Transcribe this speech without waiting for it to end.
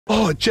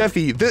Oh,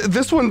 Jeffy,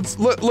 this one's,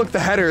 look, the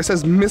header, it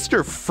says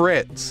Mr.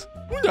 Fritz.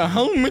 Who the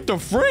hell is Mr.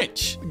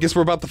 Fritz? Guess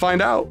we're about to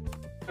find out.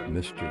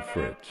 Mr.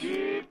 Fritz.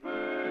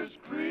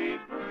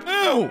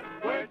 Ew!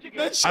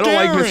 That's I scary.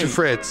 don't like Mr.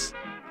 Fritz.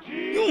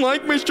 You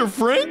like Mr.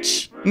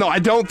 Fritz? No, I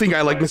don't think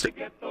I like Mr.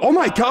 Oh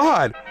my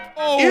God!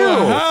 Oh, Ew!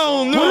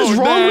 hell no, What is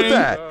wrong with Daddy.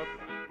 that?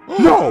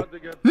 No!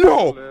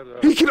 No!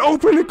 He can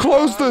open and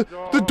close the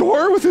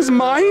door with his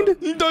mind?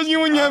 He doesn't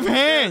even have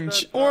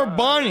hands or a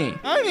body.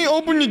 How did he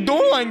open the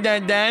door like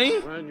that, Daddy?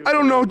 I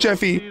don't know,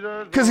 Jeffy.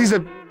 Because he's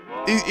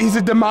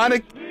a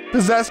demonic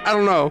possessed. I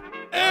don't know.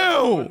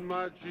 Ew!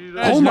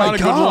 That's Oh not my a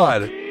good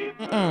God!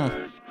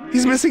 look.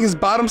 He's missing his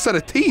bottom set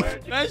of teeth.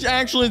 That's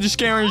actually the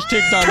scariest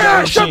TikTok I've Ah,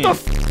 ever shut seen. the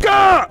f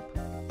up!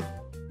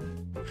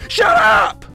 Shut up!